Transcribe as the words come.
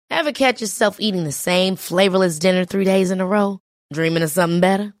Ever catch yourself eating the same flavorless dinner 3 days in a row? Dreaming of something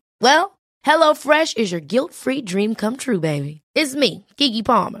better? Well, HelloFresh is your guilt-free dream come true, baby. It's me, Keke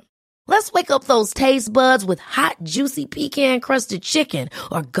Palmer. Let's wake up those taste buds with hot, juicy pecan-crusted chicken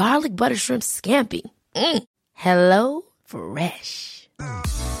or garlic butter shrimp scampi. Hello Fresh.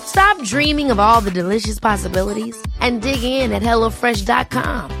 Stop dreaming of all the delicious possibilities and dig in at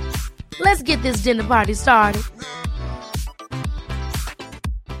HelloFresh.com. Let's get this dinner party started.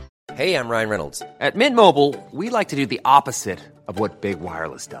 Hey, I'm Ryan Reynolds. At Mint Mobile, we like to do the opposite of what Big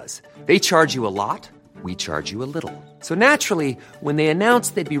Wireless does. They charge you a lot, we charge you a little. So naturally, when they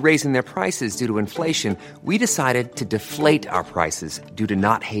announced they'd be raising their prices due to inflation, we decided to deflate our prices due to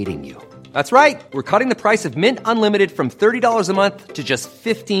not hating you. That's right. We're cutting the price of Mint Unlimited from $30 a month to just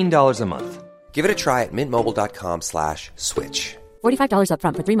 $15 a month. Give it a try at mintmobile.com/switch. $45 up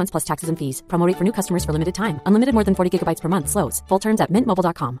front for 3 months plus taxes and fees. Promo rate for new customers for limited time. Unlimited more than 40 gigabytes per month. Slows full terms at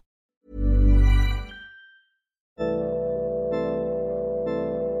mintmobile.com.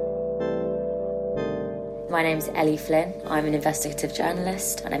 My name's Ellie Flynn. I'm an investigative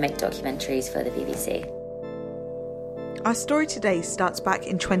journalist and I make documentaries for the BBC. Our story today starts back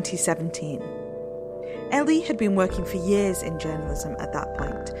in 2017. Ellie had been working for years in journalism at that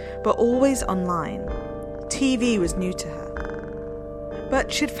point, but always online. TV was new to her.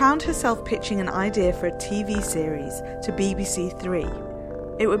 But she'd found herself pitching an idea for a TV series to BBC Three.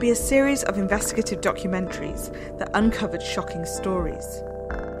 It would be a series of investigative documentaries that uncovered shocking stories.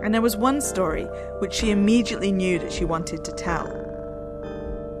 And there was one story which she immediately knew that she wanted to tell.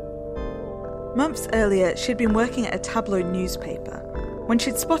 Months earlier, she'd been working at a tabloid newspaper when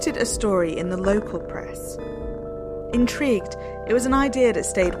she'd spotted a story in the local press. Intrigued, it was an idea that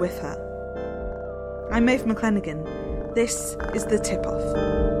stayed with her. I'm Maeve McClenaghan. This is The Tip-Off.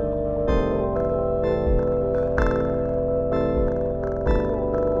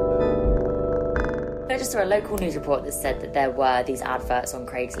 I just saw a local news report that said that there were these adverts on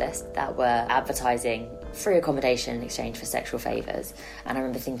Craigslist that were advertising free accommodation in exchange for sexual favours. And I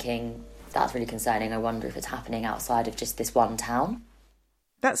remember thinking, that's really concerning. I wonder if it's happening outside of just this one town.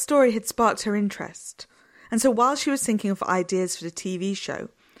 That story had sparked her interest. And so while she was thinking of ideas for the TV show,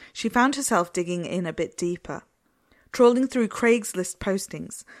 she found herself digging in a bit deeper, trawling through Craigslist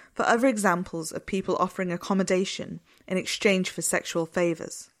postings for other examples of people offering accommodation in exchange for sexual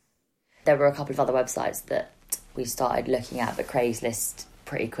favours. There were a couple of other websites that we started looking at, but Craigslist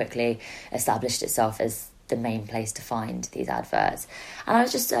pretty quickly established itself as the main place to find these adverts. And I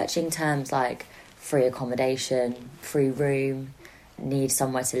was just searching terms like free accommodation, free room, need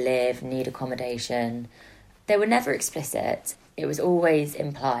somewhere to live, need accommodation. They were never explicit. It was always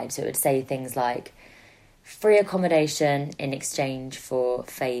implied. So it would say things like free accommodation in exchange for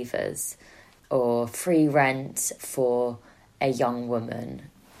favours, or free rent for a young woman.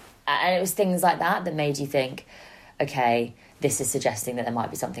 And it was things like that that made you think, okay, this is suggesting that there might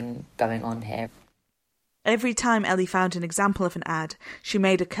be something going on here. Every time Ellie found an example of an ad, she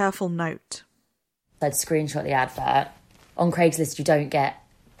made a careful note. I'd screenshot the advert. On Craigslist, you don't get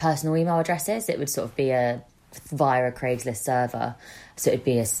personal email addresses. It would sort of be via a Craigslist server. So it'd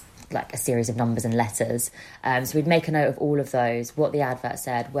be a series of numbers and letters. So we'd make a note of all of those, what the advert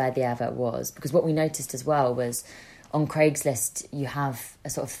said, where the advert was. Because what we noticed as well was on Craigslist, you have a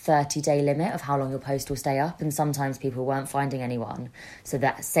sort of 30-day limit of how long your post will stay up, and sometimes people weren't finding anyone. So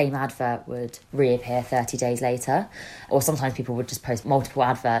that same advert would reappear 30 days later. Or sometimes people would just post multiple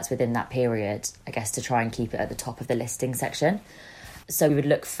adverts within that period, I guess, to try and keep it at the top of the listing section. So we would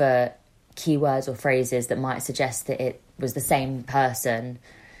look for keywords or phrases that might suggest that it was the same person,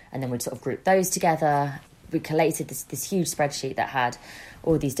 and then we'd sort of group those together. We collated this huge spreadsheet that had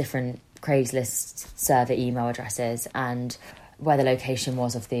all these different Craigslist server email addresses and where the location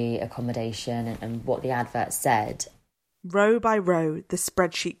was of the accommodation and what the advert said. Row by row, the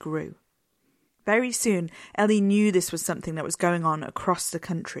spreadsheet grew. Very soon, Ellie knew this was something that was going on across the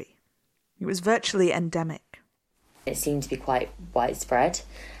country. It was virtually endemic. It seemed to be quite widespread.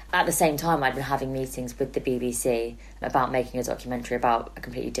 At the same time, I'd been having meetings with the BBC about making a documentary about a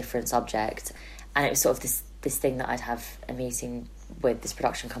completely different subject. And it was sort of this thing that I'd have a meeting with this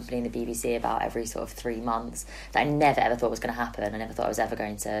production company in the BBC about every sort of 3 months that I never ever thought was going to happen. I never thought I was ever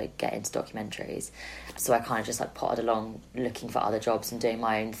going to get into documentaries. So I kind of just potted along looking for other jobs and doing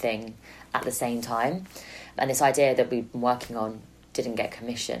my own thing at the same time. And this idea that we'd been working on didn't get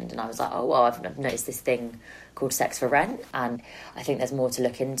commissioned. And I was like, oh, well, I've noticed this thing called Sex for Rent. And I think there's more to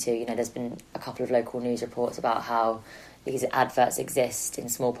look into. You know, there's been a couple of local news reports about how these adverts exist in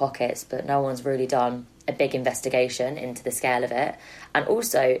small pockets, but no one's really done a big investigation into the scale of it and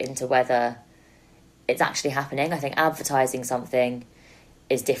also into whether it's actually happening. I think advertising something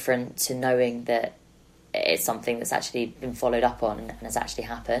is different to knowing that it's something that's actually been followed up on and has actually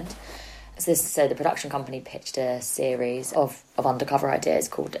happened. So the production company pitched a series of undercover ideas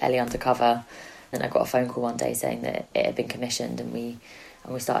called Ellie Undercover, and I got a phone call one day saying that it had been commissioned, and we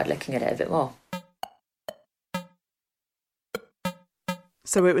started looking at it a bit more.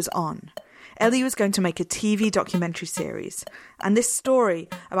 So it was on. Ellie was going to make a TV documentary series, and this story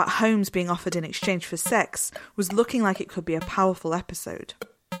about homes being offered in exchange for sex was looking like it could be a powerful episode.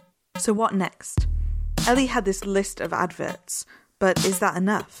 So what next? Ellie had this list of adverts, but is that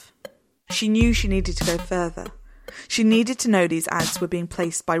enough? She knew she needed to go further. She needed to know these ads were being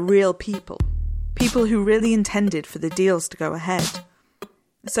placed by real people who really intended for the deals to go ahead.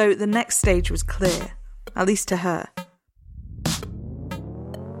 So the next stage was clear, at least to her.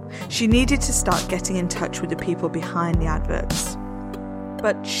 She needed to start getting in touch with the people behind the adverts.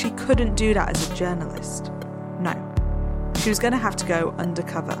 But she couldn't do that as a journalist. No. She was going to have to go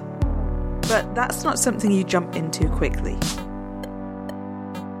undercover. But that's not something you jump into quickly.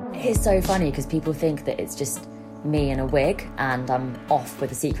 It's so funny because people think that it's just me in a wig and I'm off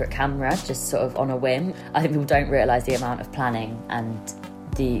with a secret camera, just sort of on a whim. I think people don't realise the amount of planning and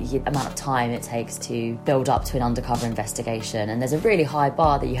the amount of time it takes to build up to an undercover investigation, and there's a really high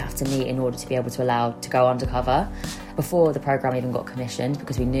bar that you have to meet in order to be able to allow to go undercover. Before the programme even got commissioned,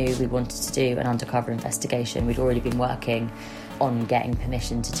 because we knew we wanted to do an undercover investigation, we'd already been working on getting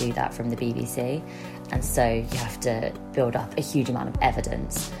permission to do that from the BBC, and so you have to build up a huge amount of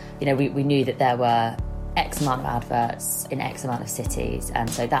evidence. You know, we knew that there were X amount of adverts in X amount of cities, and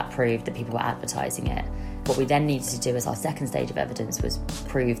so that proved that people were advertising it. What we then needed to do as our second stage of evidence was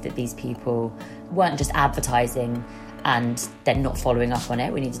prove that these people weren't just advertising and then not following up on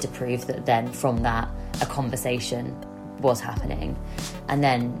it. We needed to prove that then from that a conversation was happening. And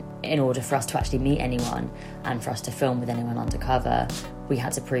then in order for us to actually meet anyone and for us to film with anyone undercover, we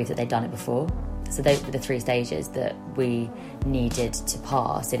had to prove that they'd done it before. So those were the three stages that we needed to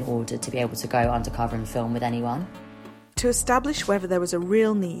pass in order to be able to go undercover and film with anyone. To establish whether there was a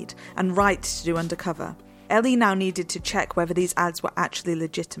real need and right to do undercover, Ellie now needed to check whether these ads were actually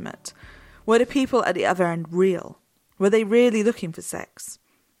legitimate. Were the people at the other end real? Were they really looking for sex?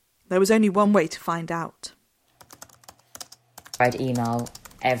 There was only one way to find out. I'd email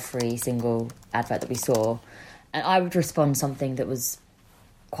every single advert that we saw, and I would respond something that was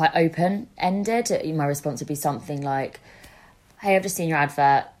quite open-ended. My response would be something like, "Hey, I've just seen your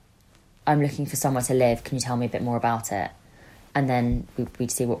advert. I'm looking for somewhere to live. Can you tell me a bit more about it?" And then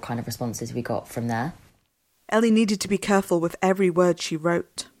we'd see what kind of responses we got from there. Ellie needed to be careful with every word she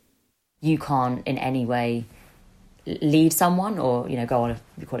wrote. You can't in any way lead someone or, go on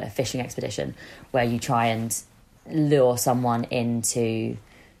we call it a fishing expedition, where you try and lure someone into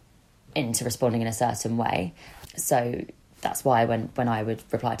responding in a certain way. So that's why when I would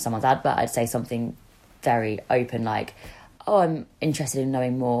reply to someone's advert, I'd say something very open like, "Oh, I'm interested in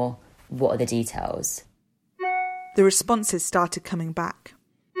knowing more. What are the details?" The responses started coming back.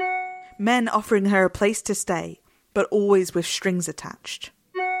 Men offering her a place to stay, but always with strings attached.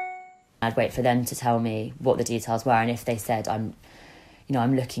 I'd wait for them to tell me what the details were, and if they said I'm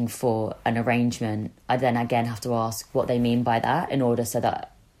looking for an arrangement, I then again have to ask what they mean by that in order so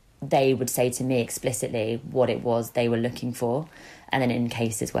that they would say to me explicitly what it was they were looking for. And then in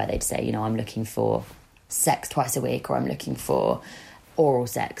cases where they'd say, I'm looking for sex twice a week, or I'm looking for oral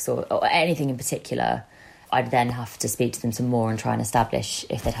sex or anything in particular, I'd then have to speak to them some more and try and establish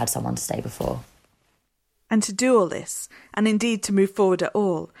if they'd had someone to stay before. And to do all this, and indeed to move forward at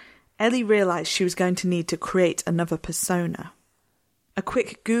all, Ellie realised she was going to need to create another persona. A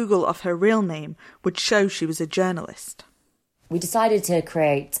quick Google of her real name would show she was a journalist. We decided to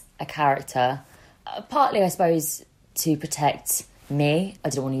create a character, partly, I suppose, to protect me. I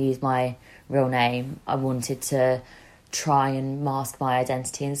didn't want to use my real name. I wanted to try and mask my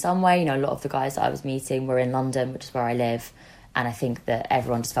identity in some way. A lot of the guys that I was meeting were in London, which is where I live, and I think that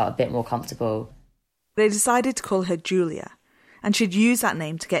everyone just felt a bit more comfortable. They decided to call her Julia, and she'd use that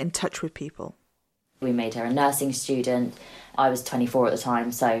name to get in touch with people. We made her a nursing student. I was 24 at the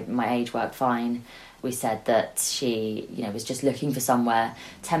time, so my age worked fine. We said that she, was just looking for somewhere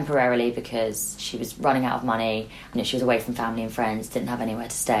temporarily because she was running out of money, and she was away from family and friends, didn't have anywhere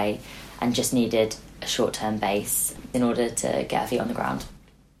to stay, and just needed a short-term base in order to get her feet on the ground.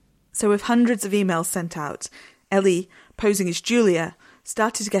 So with hundreds of emails sent out, Ellie, posing as Julia,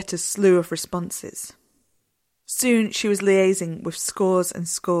 started to get a slew of responses. Soon she was liaising with scores and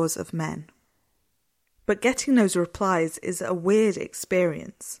scores of men. But getting those replies is a weird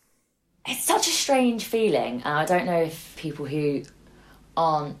experience. It's such a strange feeling, and I don't know if people who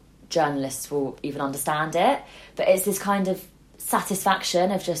aren't journalists will even understand it, but it's this kind of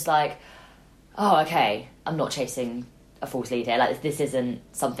satisfaction of just like, oh, okay, I'm not chasing a false lead here. Like, this isn't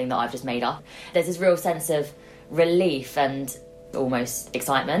something that I've just made up. There's this real sense of relief and almost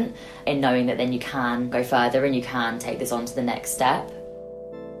excitement in knowing that then you can go further and you can take this on to the next step.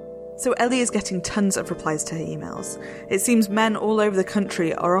 So Ellie is getting tons of replies to her emails. It seems men all over the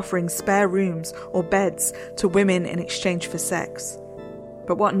country are offering spare rooms or beds to women in exchange for sex.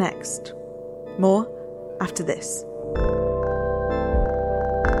 But what next? More after this.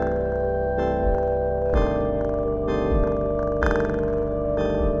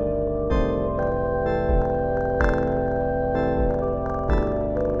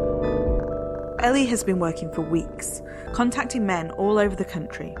 Ellie has been working for weeks, contacting men all over the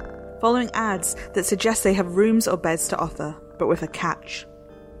country, following ads that suggest they have rooms or beds to offer, but with a catch.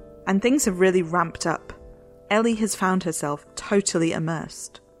 And things have really ramped up. Ellie has found herself totally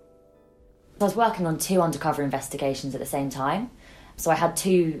immersed. I was working on 2 undercover investigations at the same time. So I had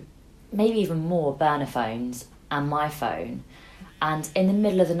 2, maybe even more, burner phones and my phone. And in the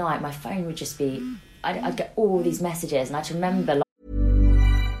middle of the night, my phone would just be... I'd get all these messages, and I'd remember...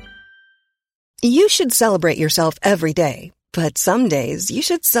 You should celebrate yourself every day, but some days you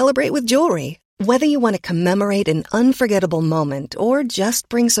should celebrate with jewelry. Whether you want to commemorate an unforgettable moment or just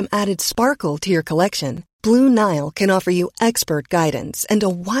bring some added sparkle to your collection, Blue Nile can offer you expert guidance and a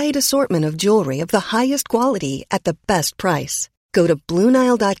wide assortment of jewelry of the highest quality at the best price. Go to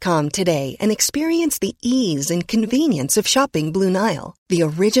BlueNile.com today and experience the ease and convenience of shopping Blue Nile, the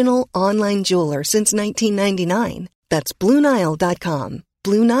original online jeweler since 1999. That's BlueNile.com.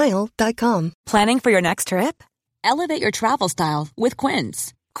 BlueNile.com. Planning for your next trip? Elevate your travel style with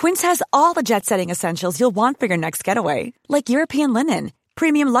Quince. Quince has all the jet-setting essentials you'll want for your next getaway, like European linen,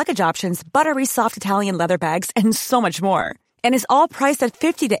 premium luggage options, buttery soft Italian leather bags, and so much more. And is all priced at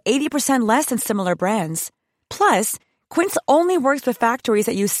 50 to 80% less than similar brands. Plus, Quince only works with factories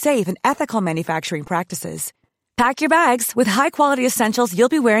that use safe and ethical manufacturing practices. Pack your bags with high-quality essentials you'll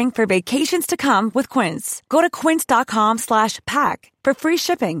be wearing for vacations to come with Quince. Go to quince.com/pack for free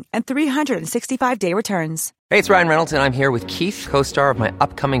shipping and 365-day returns. Hey, it's Ryan Reynolds, and I'm here with Keith, co-star of my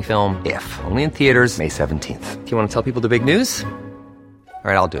upcoming film, If, only in theaters May 17th. Do you want to tell people the big news? All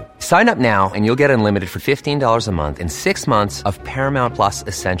right, I'll do it. Sign up now and you'll get unlimited for $15 a month and 6 months of Paramount Plus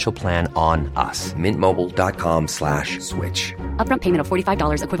Essential Plan on us. MintMobile.com/switch. Upfront payment of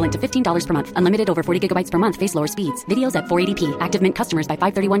 $45 equivalent to $15 per month. Unlimited over 40 gigabytes per month. Face lower speeds. Videos at 480p. Active Mint customers by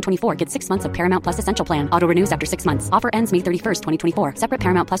 531.24 get 6 months of Paramount Plus Essential Plan. Auto renews after 6 months. Offer ends May 31st, 2024. Separate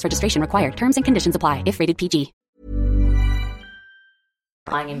Paramount Plus registration required. Terms and conditions apply if rated PG.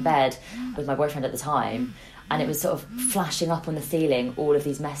 Lying in bed with my boyfriend at the time, and it was sort of flashing up on the ceiling, all of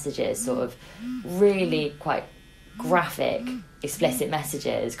these messages, sort of really quite graphic, explicit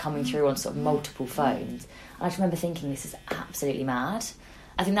messages coming through on sort of multiple phones. And I just remember thinking, this is absolutely mad.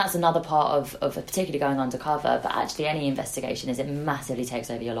 I think that's another part of particularly going undercover, but actually any investigation is it massively takes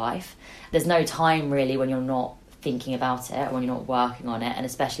over your life. There's no time really when you're not thinking about it, when you're not working on it, and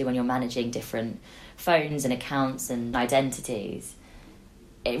especially when you're managing different phones and accounts and identities.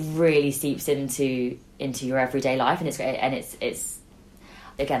 It really seeps into your everyday life, and it's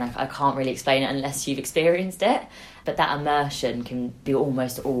again, I can't really explain it unless you've experienced it, but that immersion can be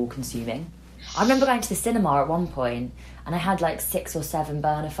almost all-consuming. I remember going to the cinema at one point, and I had like 6 or 7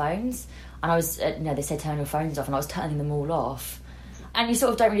 burner phones, and I was, they say turn your phones off, and I was turning them all off. And you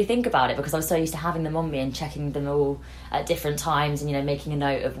sort of don't really think about it because I was so used to having them on me and checking them all at different times and, making a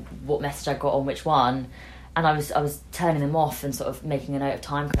note of what message I got on which one. And I was turning them off and sort of making a note of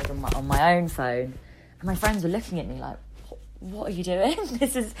time code on my own phone. And my friends were looking at me like, what are you doing?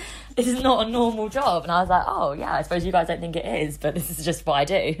 This is not a normal job. And I was like, oh, yeah, I suppose you guys don't think it is, but this is just what I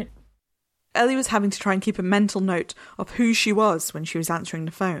do. Ellie was having to try and keep a mental note of who she was when she was answering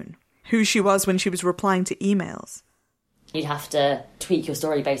the phone, who she was when she was replying to emails. You'd have to tweak your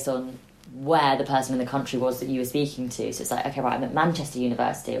story based on where the person in the country was that you were speaking to. So it's like, okay, right, I'm at Manchester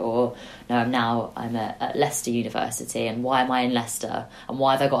University, or no, I'm at Leicester University, and why am I in Leicester, and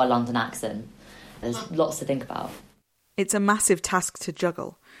why have I got a London accent? There's lots to think about. It's a massive task to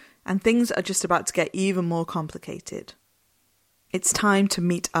juggle, and things are just about to get even more complicated. It's time to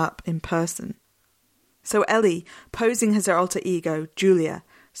meet up in person. So Ellie, posing as her alter ego, Julia,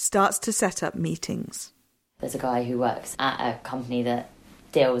 starts to set up meetings. There's a guy who works at a company that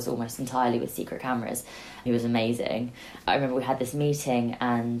deals almost entirely with secret cameras. He was amazing. I remember we had this meeting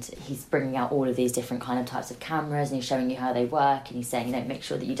and he's bringing out all of these different kind of types of cameras and he's showing you how they work, and he's saying, make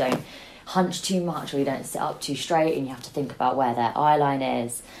sure that you don't hunch too much or you don't sit up too straight, and you have to think about where their eye line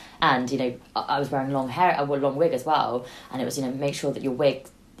is. And, I was wearing long hair, a long wig as well, and it was, make sure that your wig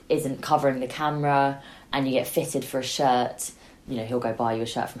isn't covering the camera, and you get fitted for a shirt he'll go buy you a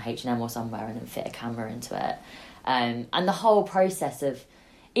shirt from H&M or somewhere and then fit a camera into it. And the whole process of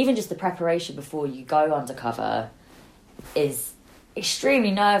even just the preparation before you go undercover is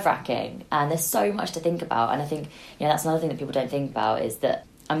extremely nerve-wracking, and there's so much to think about. And I think that's another thing that people don't think about, is that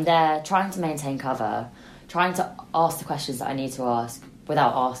I'm there trying to maintain cover, trying to ask the questions that I need to ask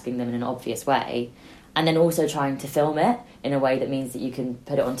without asking them in an obvious way, and then also trying to film it in a way that means that you can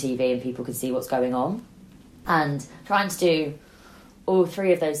put it on TV and people can see what's going on. And trying to do all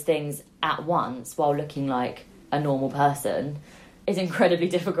three of those things at once while looking like a normal person is incredibly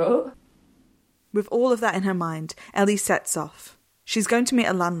difficult. With all of that in her mind, Ellie sets off. She's going to meet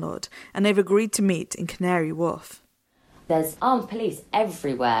a landlord, and they've agreed to meet in Canary Wharf. There's armed police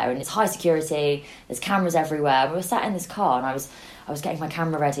everywhere, and it's high security, there's cameras everywhere. We were sat in this car, and I was getting my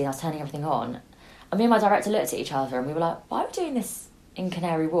camera ready, and I was turning everything on. And me and my director looked at each other, and we were like, why are we doing this in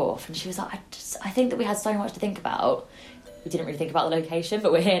Canary Wharf? And she was like, I think that we had so much to think about. We didn't really think about the location,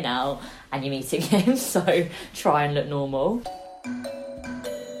 but we're here now, and you're meeting him, so try and look normal.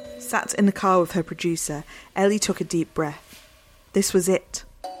 Sat in the car with her producer, Ellie took a deep breath. This was it.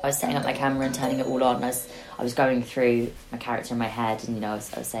 I was setting up my camera and turning it all on. I was going through my character in my head, and I was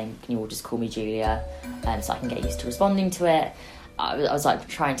saying, can you all just call me Julia, so I can get used to responding to it. I was like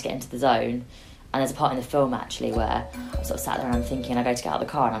trying to get into the zone. And there's a part in the film actually where I sort of sat there and I'm thinking, I go to get out of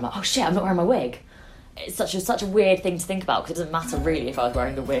the car and I'm like, oh shit, I'm not wearing my wig. It's such a weird thing to think about, because it doesn't matter really if I was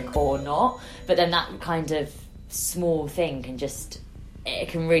wearing the wig or not. But then that kind of small thing it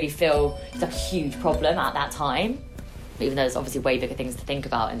can really feel like a huge problem at that time, even though there's obviously way bigger things to think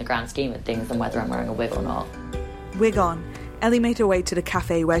about in the grand scheme of things than whether I'm wearing a wig or not. Wig on, Ellie made her way to the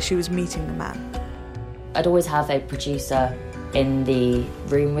cafe where she was meeting the man. I'd always have a producer in the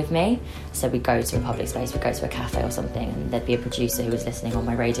room with me, so we'd go to a public space, we'd go to a cafe or something, and there'd be a producer who was listening on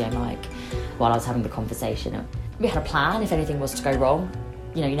my radio mic while I was having the conversation. We had a plan if anything was to go wrong.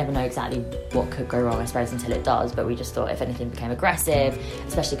 You never know exactly what could go wrong, I suppose, until it does, but we just thought if anything became aggressive,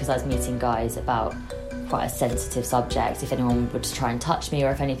 especially because I was meeting guys about quite a sensitive subject, if anyone would try and touch me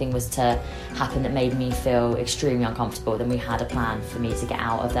or if anything was to happen that made me feel extremely uncomfortable, then we had a plan for me to get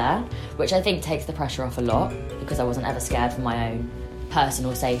out of there, which I think takes the pressure off a lot, because I wasn't ever scared for my own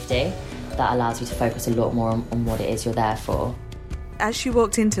personal safety. That allows you to focus a lot more on what it is you're there for. As she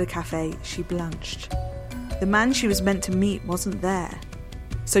walked into the cafe, she blanched. The man she was meant to meet wasn't there.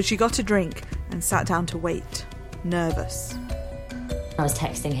 So she got a drink and sat down to wait, nervous. I was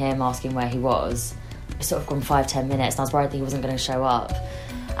texting him, asking where he was. It sort of gone 5-10 minutes, and I was worried that he wasn't going to show up.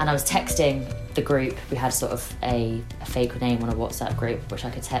 And I was texting the group. We had sort of a fake name on a WhatsApp group, which I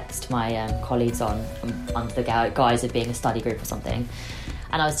could text my colleagues on under the guise of being a study group or something.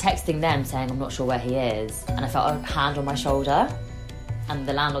 And I was texting them saying, I'm not sure where he is. And I felt a hand on my shoulder, and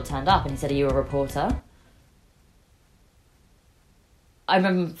the landlord turned up and he said, are you a reporter? I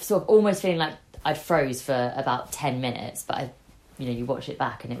remember sort of almost feeling like I'd froze for about 10 minutes, but you watch it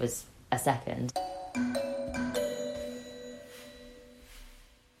back and it was a second. And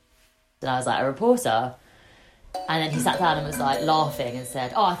I was like, a reporter? And then he sat down and was like laughing and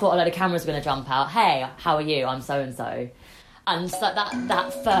said, oh, I thought a load of cameras were going to jump out. Hey, how are you? I'm so-and-so. And so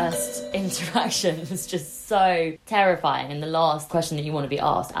that first interaction was just so terrifying. And the last question that you want to be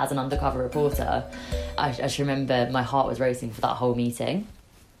asked as an undercover reporter, I just remember my heart was racing for that whole meeting.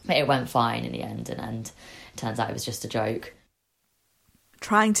 But it went fine in the end, and it turns out it was just a joke.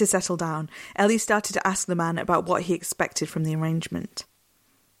 Trying to settle down, Ellie started to ask the man about what he expected from the arrangement.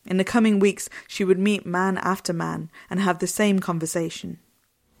 In the coming weeks, she would meet man after man and have the same conversation.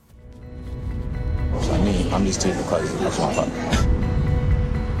 I'm just taking because that's my fun.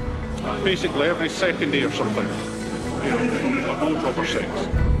 Basically, every second day or something, no proper sex.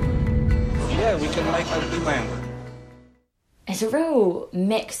 Yeah, we can make a plan. It's a real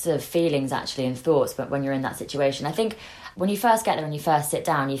mix of feelings, actually, and thoughts, but when you're in that situation. I think when you first get there and you first sit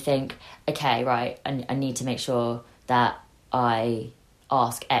down, you think, okay, right, I need to make sure that I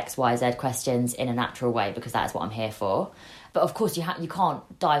ask X, Y, Z questions in a natural way, because that is what I'm here for. But of course, you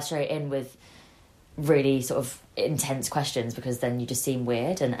can't dive straight in with really sort of intense questions, because then you just seem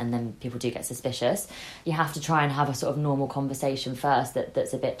weird and then people do get suspicious. You have to try and have a sort of normal conversation first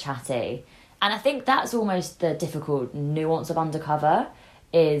that's a bit chatty. And I think that's almost the difficult nuance of undercover,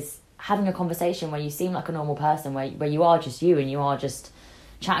 is having a conversation where you seem like a normal person, where you are just you and you are just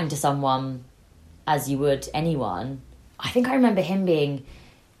chatting to someone as you would anyone. I think I remember him being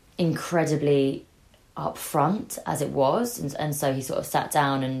incredibly upfront as it was. And so he sort of sat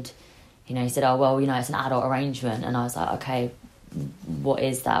down and, he said, oh, well, it's an adult arrangement. And I was like, okay, what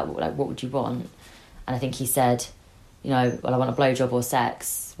is that? Like, what would you want? And I think he said, well, I want a blowjob or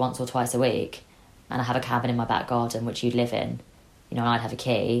sex once or twice a week, and I have a cabin in my back garden which you'd live in, you know, I'd have a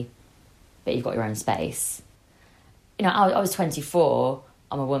key, but you've got your own space. You know, I was 24,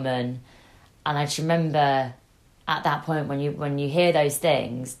 I'm a woman, and I just remember at that point when you hear those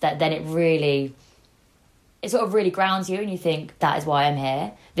things, that then it sort of really grounds you, and you think, that is why I'm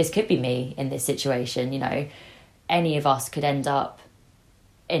here. This could be me in this situation, you know. Any of us could end up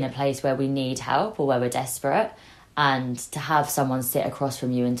in a place where we need help or where we're desperate, and to have someone sit across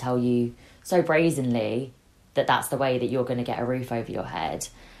from you and tell you so brazenly that that's the way that you're going to get a roof over your head,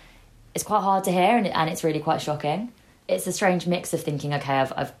 it's quite hard to hear, and it's really quite shocking. It's a strange mix of thinking, okay,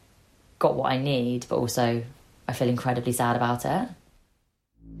 I've got what I need, but also I feel incredibly sad about it.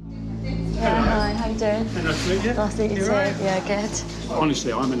 Hi, how you doing? Hey, nice to meet you. Nice to meet you too. Right? Yeah, good.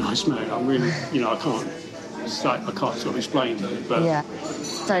 Honestly, I'm a nice man. I'm really, you know, I can't sort of explain it, but... Yeah.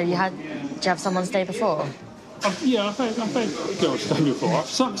 So did you have someone stay before? I've had girls stay before.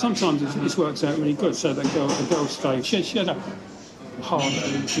 Sometimes it works out really good. So the girl stayed. She had a hard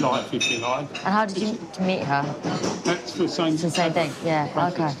life, if you like. And how did you meet her? That's the same. It's the same thing. Yeah.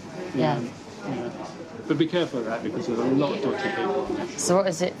 Practice. Okay. Yeah. But be careful of that, because there's a lot of dodgy people. So what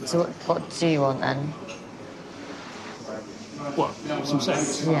is it? So what do you want then? What? Some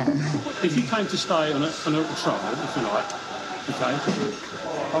sex? Yeah. If you came to stay on a trial, if you like, okay.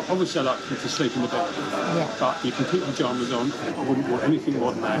 Obviously, I like you to sleep in the bed. Yeah. But you can keep pyjamas on. I wouldn't want anything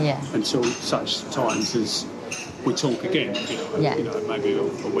more than that. Yeah. Until such times as we talk again. You know, maybe a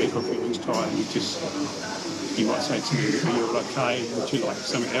week or a few weeks' time. You might say to me, "Are you all okay? Would you like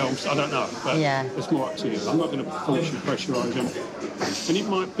something else?" I don't know, but it's more up to you. I'm not going to force you, pressurise them, and it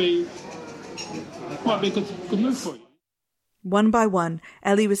might be a good move for you. One by one,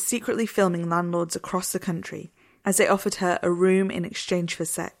 Ellie was secretly filming landlords across the country as they offered her a room in exchange for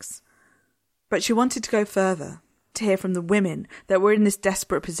sex. But she wanted to go further, to hear from the women that were in this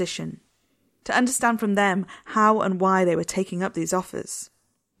desperate position, to understand from them how and why they were taking up these offers.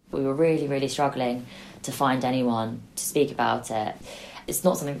 We were really, really struggling to find anyone to speak about it. It's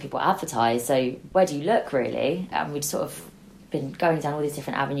not something people advertise, so where do you look, really? And we'd sort of been going down all these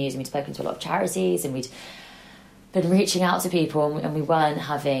different avenues, and we'd spoken to a lot of charities, and we'd been reaching out to people, and we weren't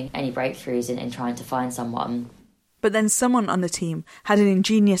having any breakthroughs in trying to find someone. But then someone on the team had an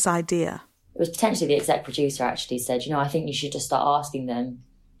ingenious idea. It was potentially the exec producer actually said, I think you should just start asking them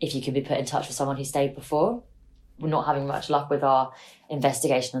if you could be put in touch with someone who stayed before. We're not having much luck with our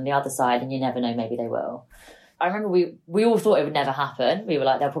investigation on the other side, and you never know, maybe they will. I remember we all thought it would never happen. We were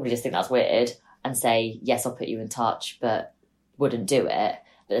like, they'll probably just think that's weird and say, yes, I'll put you in touch, but wouldn't do it.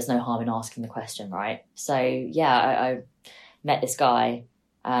 But there's no harm in asking the question, right? So, yeah, I met this guy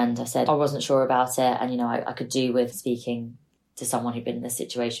and I said I wasn't sure about it, and, I could do with speaking to someone who'd been in this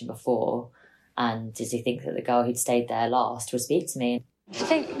situation before. And does he think that the girl who'd stayed there last would speak to me? Do you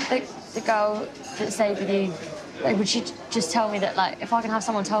think the girl that stayed with you, would she just tell me that, if I can have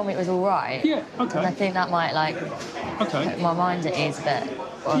someone tell me it was all right? Yeah, okay. And I think that might, put my mind at ease a bit.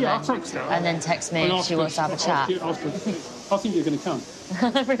 I'll text her. And then text me if she wants to have a chat. I think you're going to come.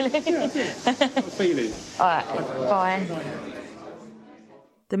 Really? Yeah. Got a feeling. All right, bye.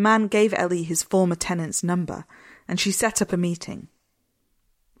 The man gave Ellie his former tenant's number, and she set up a meeting.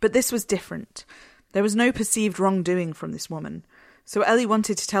 But this was different. There was no perceived wrongdoing from this woman, so Ellie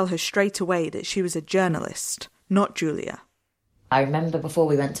wanted to tell her straight away that she was a journalist, not Julia. I remember before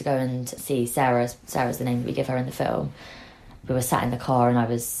we went to go and see Sarah's the name that we give her in the film, we were sat in the car and I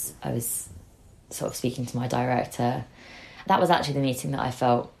was sort of speaking to my director. That was actually the meeting that I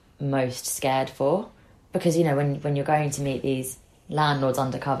felt most scared for, because, when you're going to meet these landlords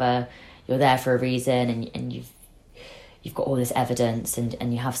undercover, you're there for a reason, and you've got all this evidence,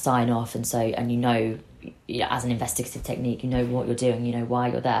 and you have sign off, and as an investigative technique, you know what you're doing, you know why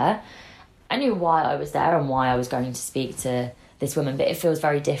you're there. I knew why I was there and why I was going to speak to this woman, but it feels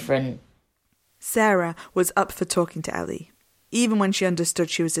very different. Sarah was up for talking to Ellie, even when she understood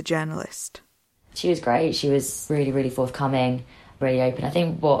she was a journalist. She was great. She was really, really forthcoming, really open. I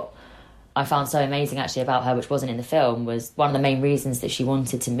think what I found so amazing actually about her, which wasn't in the film, was one of the main reasons that she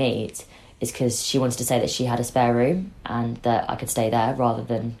wanted to meet is because she wanted to say that she had a spare room and that I could stay there rather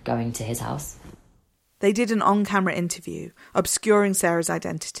than going to his house. They did an on-camera interview, obscuring Sarah's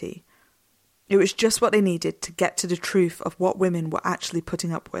identity. It was just what they needed to get to the truth of what women were actually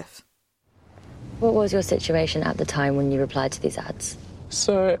putting up with. What was your situation at the time when you replied to these ads?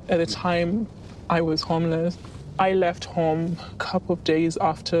 So at the time, I was homeless. I left home a couple of days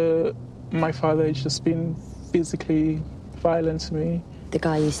after my father had just been physically violent to me. The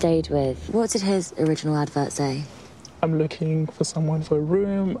guy you stayed with, what did his original advert say? I'm looking for someone for a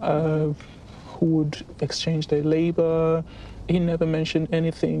room who would exchange their labour. He never mentioned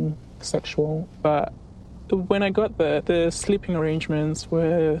anything sexual, but When I got there, the sleeping arrangements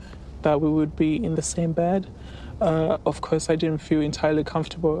were that we would be in the same bed. Of course, I didn't feel entirely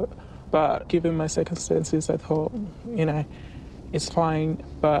comfortable, but given my circumstances, I thought, it's fine.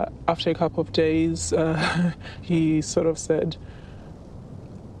 But after a couple of days, he sort of said,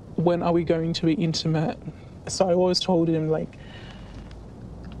 when are we going to be intimate? So I always told him,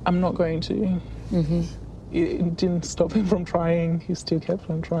 I'm not going to. Mm-hmm. It didn't stop him from trying. He still kept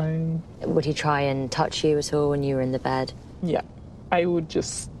on trying. Would he try and touch you at all when you were in the bed? Yeah. I would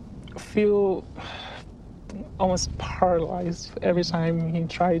just feel almost paralyzed every time he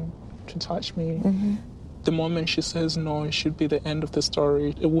tried to touch me. Mm-hmm. The moment she says no, it should be the end of the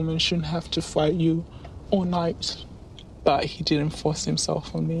story. A woman shouldn't have to fight you all night. But he didn't force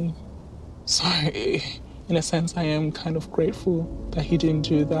himself on me. So, in a sense, I am kind of grateful that he didn't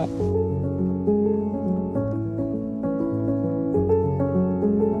do that.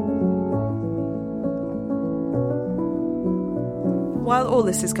 While all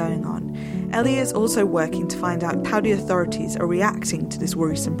this is going on, Ellie is also working to find out how the authorities are reacting to this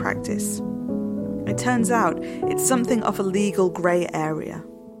worrisome practice. It turns out it's something of a legal grey area.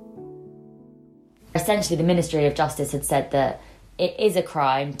 Essentially, the Ministry of Justice had said that it is a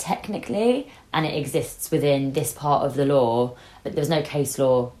crime, technically, and it exists within this part of the law, but there was no case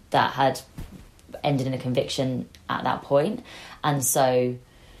law that had ended in a conviction at that point, and so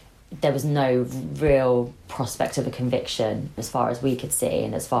there was no real prospect of a conviction as far as we could see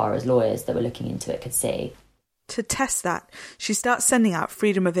and as far as lawyers that were looking into it could see. To test that, she starts sending out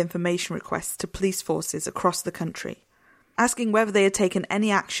freedom of information requests to police forces across the country, asking whether they had taken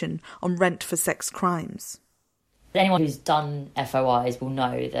any action on rent for sex crimes. Anyone who's done FOIs will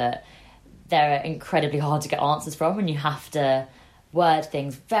know that they're incredibly hard to get answers from, and you have to word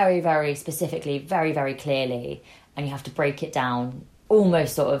things very, very specifically, very, very clearly, and you have to break it down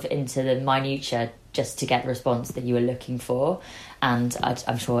almost sort of into the minutiae just to get the response that you were looking for. And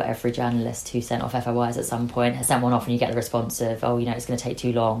I'm sure every journalist who sent off FOIs at some point has sent one off and you get the response of, it's going to take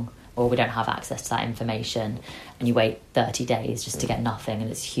too long, or we don't have access to that information, and you wait 30 days just to get nothing, and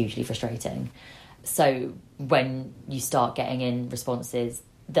it's hugely frustrating. So when you start getting in responses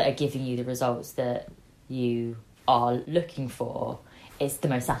that are giving you the results that you are looking for, it's the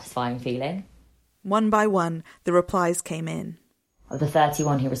most satisfying feeling. One by one, the replies came in. Of the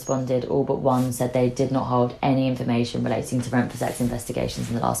 31 who responded, all but one said they did not hold any information relating to rent for sex investigations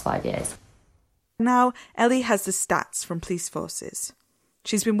in the last 5 years. Now, Ellie has the stats from police forces.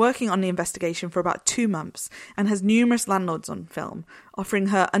 She's been working on the investigation for about 2 months and has numerous landlords on film, offering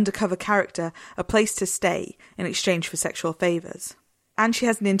her undercover character a place to stay in exchange for sexual favours. And she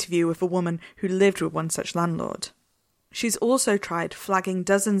has an interview with a woman who lived with one such landlord. She's also tried flagging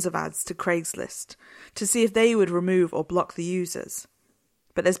dozens of ads to Craigslist to see if they would remove or block the users.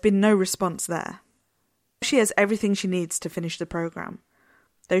 But there's been no response there. She has everything she needs to finish the programme.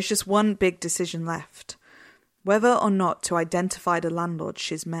 There's just one big decision left: whether or not to identify the landlords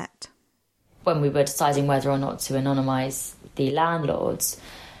she's met. When we were deciding whether or not to anonymise the landlords,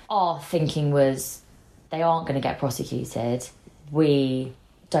 our thinking was they aren't going to get prosecuted. We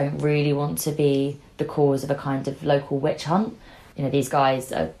don't really want to be the cause of a kind of local witch hunt. These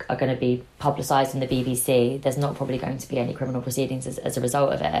guys are going to be publicised in the BBC. There's not probably going to be any criminal proceedings as a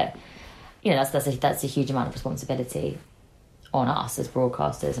result of it. That's a huge amount of responsibility on us as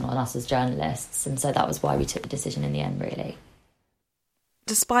broadcasters and on us as journalists. And so that was why we took the decision in the end, really.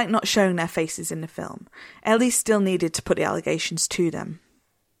 Despite not showing their faces in the film, Ellie still needed to put the allegations to them.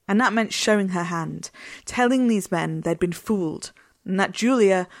 And that meant showing her hand, telling these men they'd been fooled, and that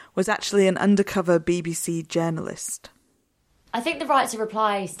Julia was actually an undercover BBC journalist. I think the right to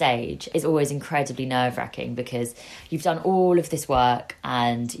reply stage is always incredibly nerve-wracking because you've done all of this work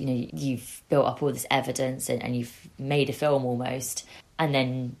and you've built up all this evidence and you've made a film almost, and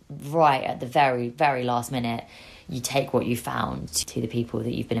then right at the very, very last minute you take what you found to the people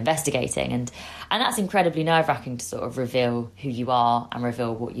that you've been investigating, and that's incredibly nerve-wracking to sort of reveal who you are and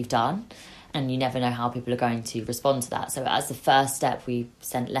reveal what you've done. And you never know how people are going to respond to that. So as the first step, we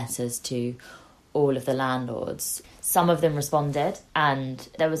sent letters to all of the landlords. Some of them responded, and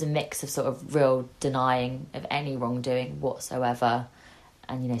there was a mix of sort of real denying of any wrongdoing whatsoever,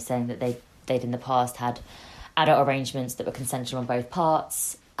 and saying that they'd in the past had adult arrangements that were consensual on both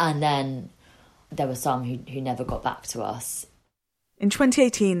parts. And then there were some who never got back to us. In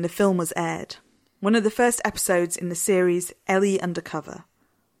 2018, the film was aired, one of the first episodes in the series Ellie Undercover.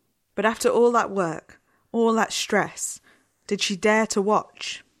 But after all that work, all that stress, did she dare to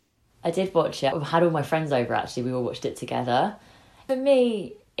watch? I did watch it. I had all my friends over, actually. We all watched it together. For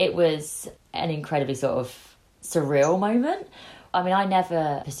me, it was an incredibly sort of surreal moment I mean, I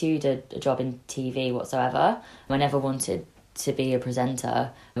never pursued a job in TV whatsoever. I never wanted to be a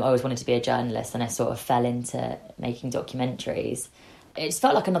presenter. I always wanted to be a journalist, and I sort of fell into making documentaries. It just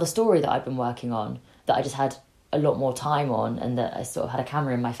felt like another story that I'd been working on, that I just had a lot more time on, and that I sort of had a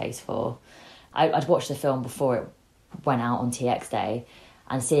camera in my face for. I'd watched the film before it went out on TX Day,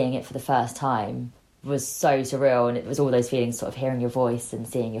 and seeing it for the first time was so surreal, and it was all those feelings, sort of hearing your voice and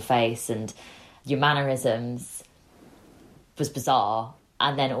seeing your face and your mannerisms was bizarre,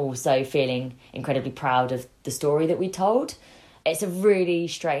 and then also feeling incredibly proud of the story that we told. It's a really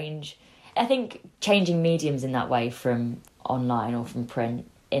strange... I think changing mediums in that way from online or from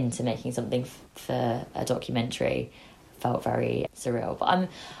print into making something for a documentary felt very surreal. But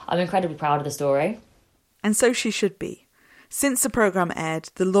I'm incredibly proud of the story. And so she should be. Since the programme aired,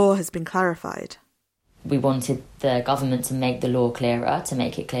 the law has been clarified. We wanted the government to make the law clearer, to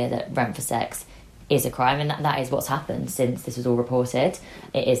make it clear that rent for sex is a crime, and that is what's happened since this was all reported.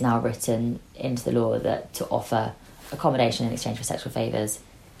 It is now written into the law that to offer accommodation in exchange for sexual favours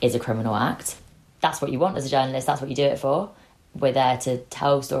is a criminal act. That's what you want as a journalist, that's what you do it for. We're there to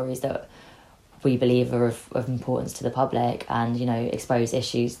tell stories that we believe are of importance to the public, and, you know, expose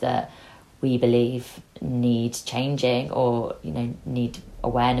issues that we believe need changing or, you know, need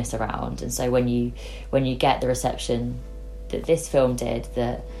awareness around. And so when you get the reception that this film did,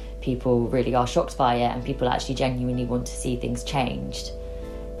 that people really are shocked by it and people actually genuinely want to see things changed,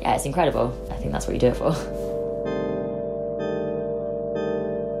 yeah, it's incredible. I think that's what you do it for.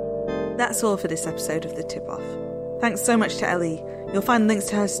 That's all for this episode of The Tip-Off. Thanks so much to Ellie. You'll find links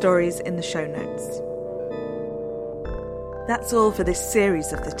to her stories in the show notes. That's all for this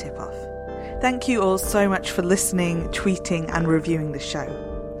series of The Tip-Off. Thank you all so much for listening, tweeting and reviewing the show.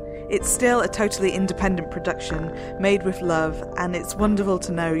 It's still a totally independent production, made with love, and it's wonderful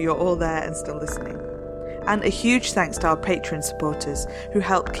to know you're all there and still listening. And a huge thanks to our Patreon supporters who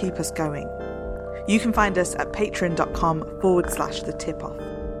help keep us going. You can find us at patreon.com/thetip-off.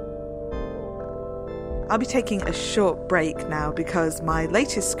 I'll be taking a short break now because my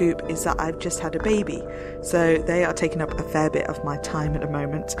latest scoop is that I've just had a baby, so they are taking up a fair bit of my time at the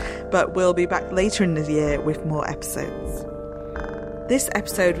moment, but we'll be back later in the year with more episodes. This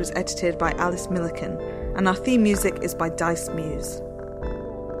episode was edited by Alice Milliken, and our theme music is by Dice Muse.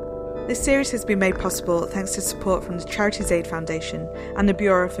 This series has been made possible thanks to support from the Charities Aid Foundation and the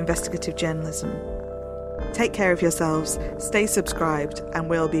Bureau of Investigative Journalism. Take care of yourselves, stay subscribed, and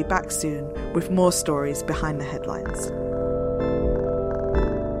we'll be back soon with more stories behind the headlines.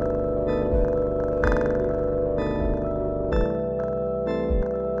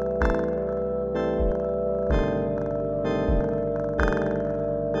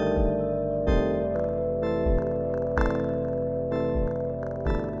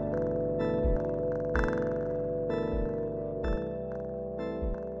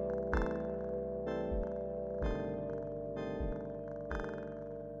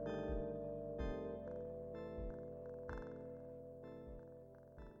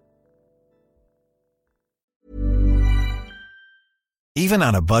 Even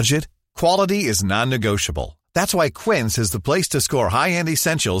on a budget, quality is non-negotiable. That's why Quince is the place to score high-end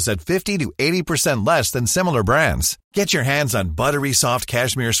essentials at 50 to 80% less than similar brands. Get your hands on buttery soft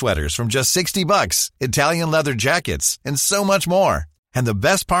cashmere sweaters from just $60, Italian leather jackets, and so much more. And the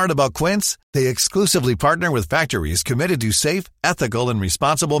best part about Quince, they exclusively partner with factories committed to safe, ethical, and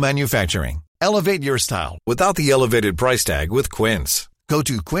responsible manufacturing. Elevate your style without the elevated price tag with Quince. Go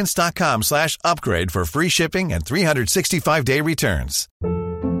to quince.com/upgrade for free shipping and 365-day returns.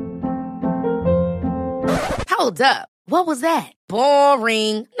 Hold up. What was that?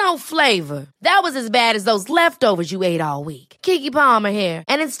 Boring. No flavor. That was as bad as those leftovers you ate all week. Keke Palmer here,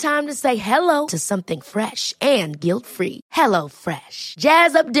 and it's time to say hello to something fresh and guilt-free. Hello Fresh.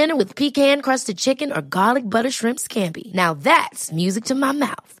 Jazz up dinner with pecan-crusted chicken or garlic butter shrimp scampi. Now that's music to my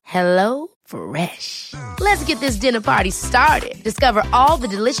mouth. Hello Fresh. Let's get this dinner party started. Discover all the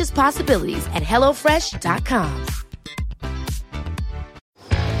delicious possibilities at HelloFresh.com.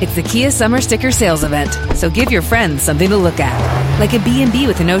 It's the Kia Summer Sticker Sales Event, so give your friends something to look at. Like a B&B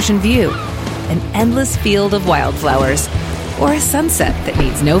with an ocean view, an endless field of wildflowers, or a sunset that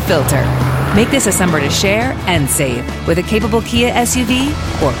needs no filter. Make this a summer to share and save with a capable Kia SUV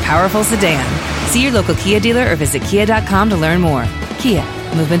or powerful sedan. See your local Kia dealer or visit kia.com to learn more. Kia,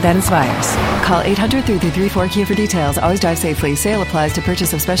 movement that inspires. Call 800-3334-KIA for details. Always drive safely. Sale applies to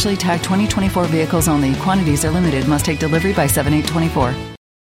purchase of specially tagged 2024 vehicles only. Quantities are limited. Must take delivery by 7/8/24.